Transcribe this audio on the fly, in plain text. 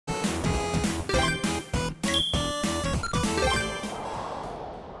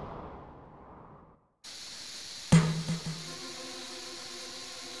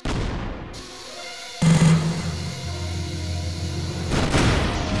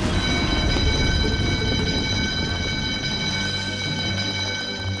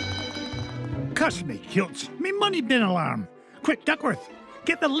Cuss me, kilts. Me money bin alarm. Quick, Duckworth,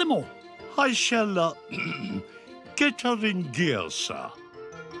 get the limo. I shall, get her in gear, sir.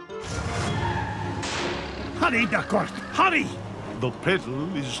 Hurry, Duckworth, hurry! The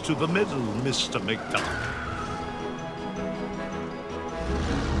pedal is to the metal, Mr. McDuck.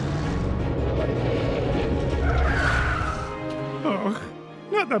 Oh,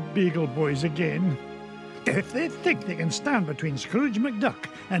 not the Beagle Boys again. If they think they can stand between Scrooge McDuck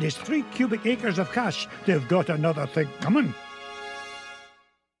and his 3 cubic acres of cash, they've got another thing coming.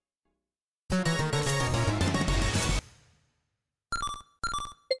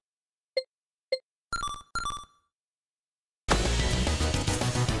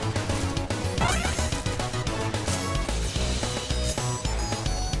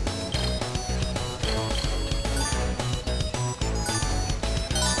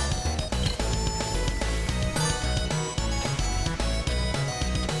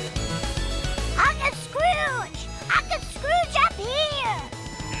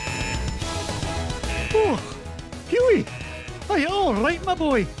 Right, my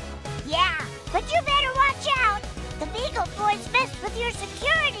boy? Yeah, but you better watch out. The Beagle Boys messed with your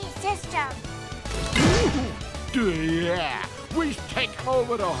security system. Yeah, we take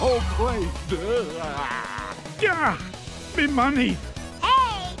over the whole place. Yeah, me money.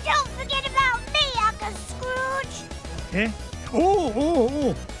 Hey, don't forget about me, Uncle Scrooge. Eh?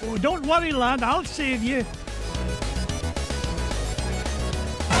 Oh, don't worry, lad, I'll save you.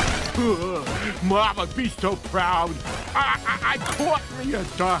 Mama, be so proud. I caught me a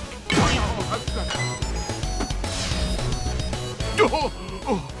duck.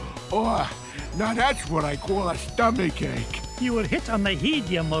 Now that's what I call a stomach ache. You were hit on the head,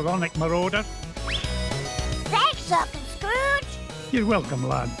 you moronic marauder. Thanks, Uncle Scrooge. You're welcome,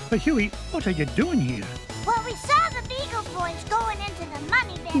 lad. But Huey, what are you doing here? Well, we saw the Beagle Boys going into the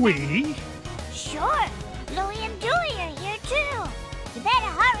money bin. We? Sure. Louie and Dewey are here, too. You better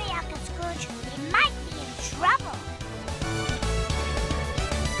hurry, Uncle Scrooge. They might be in trouble.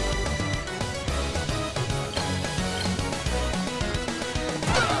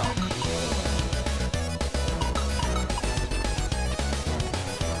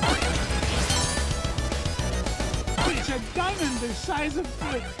 It's a diamond the size of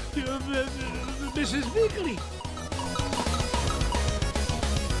Mrs. Weekly.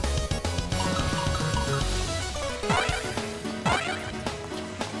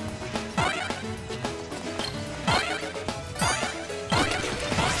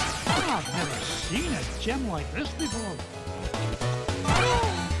 I've never seen a gem like this before.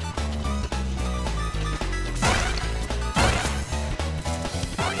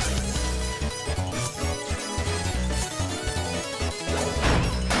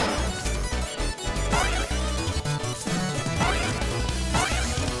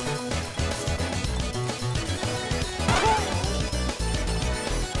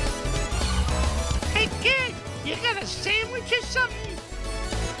 Hey kid, you got a sandwich or something?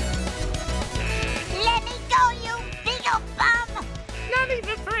 Let me go, you Beagle bum! Not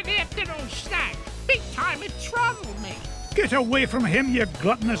even for an afternoon snack. Big time in trouble, me. Get away from him, you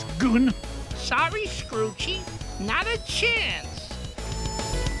gluttonous goon. Sorry, Scroochy. Not a chance.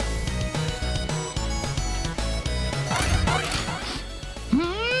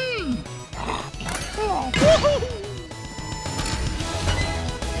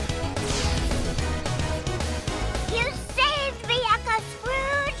 You saved me, Uncle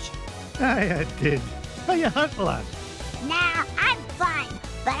Scrooge! I did. Are you hurt, lad? Nah, I'm fine.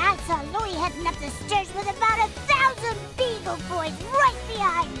 But I saw Louie heading up the stairs with about 1,000 Beagle Boys right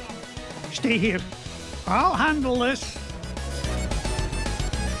behind him. Stay here. I'll handle this.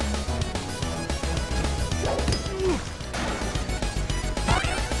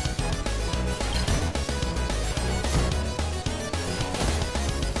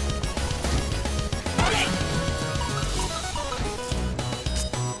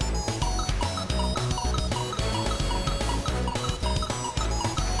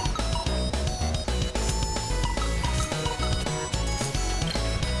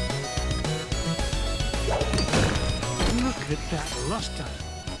 Look at that luster.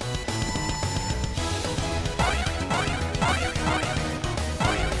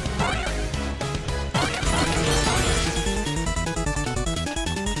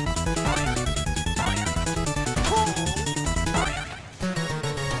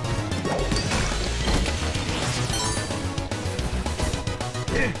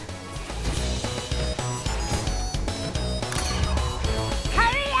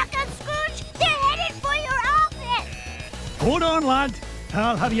 Hurry, Uncle Scrooge! They're headed for your office! Hold on, lad.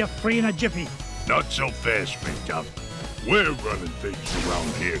 I'll have you free in a jiffy. Not so fast, McDuck. We're running things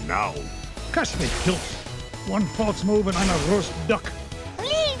around here now. Cuss me kilts. One false move and I'm a roast duck. Leave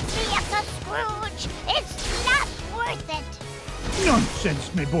me, Uncle Scrooge. It's not worth it.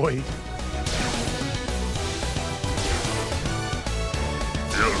 Nonsense, me boy.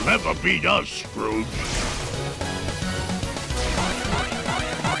 You'll never beat us, Scrooge.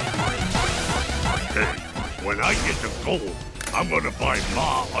 Hey, when I get the gold, I'm gonna buy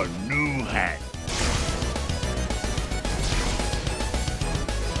Ma a new hat.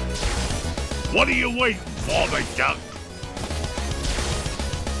 What are you waiting for, the duck?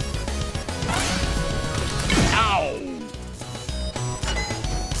 Ow!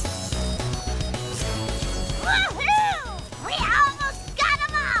 Woohoo! We almost got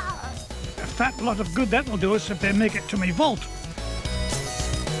them all. A fat lot of good that'll do us if they make it to me vault.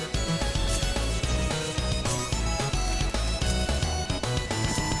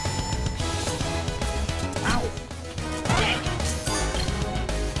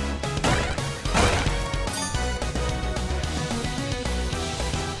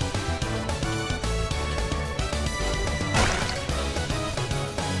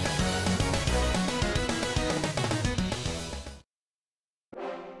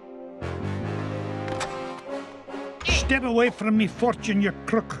 Step away from me, fortune, you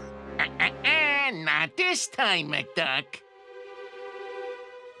crook. Not this time, McDuck.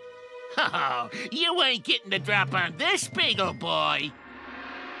 Oh, you ain't getting the drop on this Beagle boy.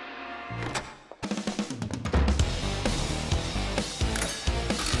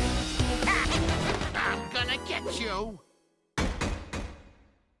 I'm gonna get you.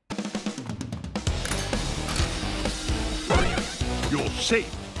 Your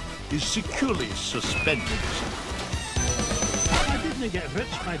safe is securely suspended. I didn't get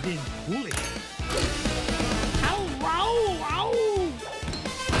rich by being foolish. Ow, ow, ow!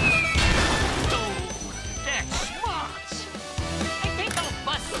 Oh, that's smart. I think I'll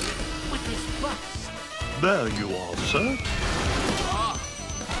bust him with his bust. There you are, sir. Oh,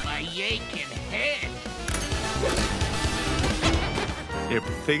 my aching head.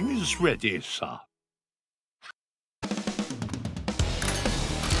 Everything is ready, sir.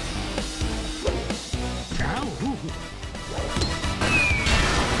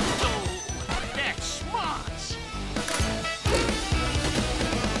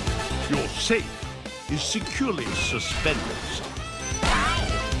 Your safe is securely suspended, sir.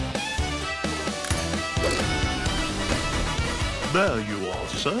 There you are,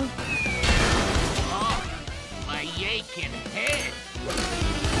 sir. Oh, my aching head.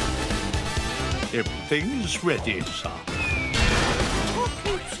 Everything is ready, sir. Who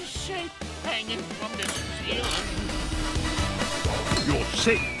keeps a safe hanging from the ceiling? Your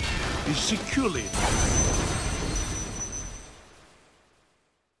safe is securely...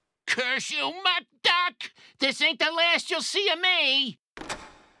 Curse you, McDuck! This ain't the last you'll see of me!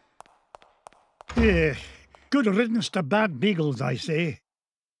 Yeah, good riddance to bad beagles, I say.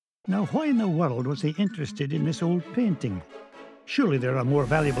 Now, why in the world was he interested in this old painting? Surely there are more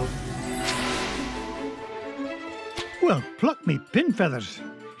valuable... Well, pluck me pin feathers.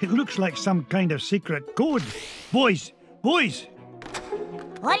 It looks like some kind of secret code. Boys! Boys!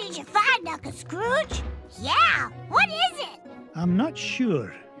 What did you find, Uncle Scrooge? Yeah, what is it? I'm not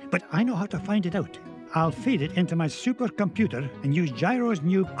sure, but I know how to find it out. I'll feed it into my supercomputer and use Gyro's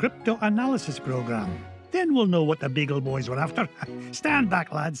new crypto-analysis program. Then we'll know what the Beagle Boys were after. Stand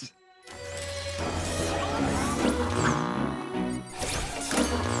back, lads.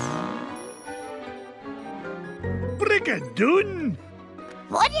 Brigadoon!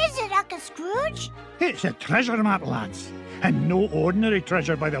 What is it, Uncle Scrooge? It's a treasure map, lads. And no ordinary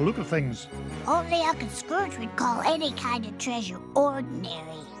treasure by the look of things. Only Uncle Scrooge would call any kind of treasure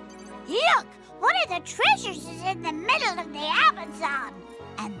ordinary. Look! One of the treasures is in the middle of the Amazon.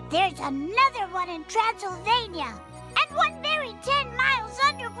 And there's another one in Transylvania. And one buried 10 miles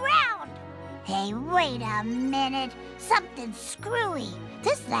underground. Hey, wait a minute. Something's screwy.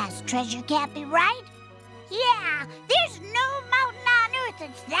 This last treasure can't be right. Yeah, there's no mountain on Earth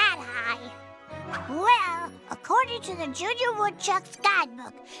that's that high. Well, according to the Junior Woodchuck's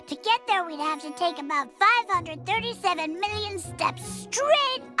guidebook, to get there we'd have to take about 537 million steps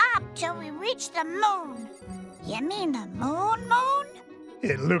straight up till we reach the moon. You mean the moon?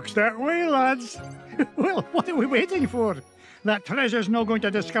 It looks that way, lads. Well, what are we waiting for? That treasure's not going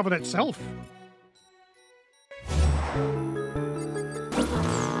to discover itself.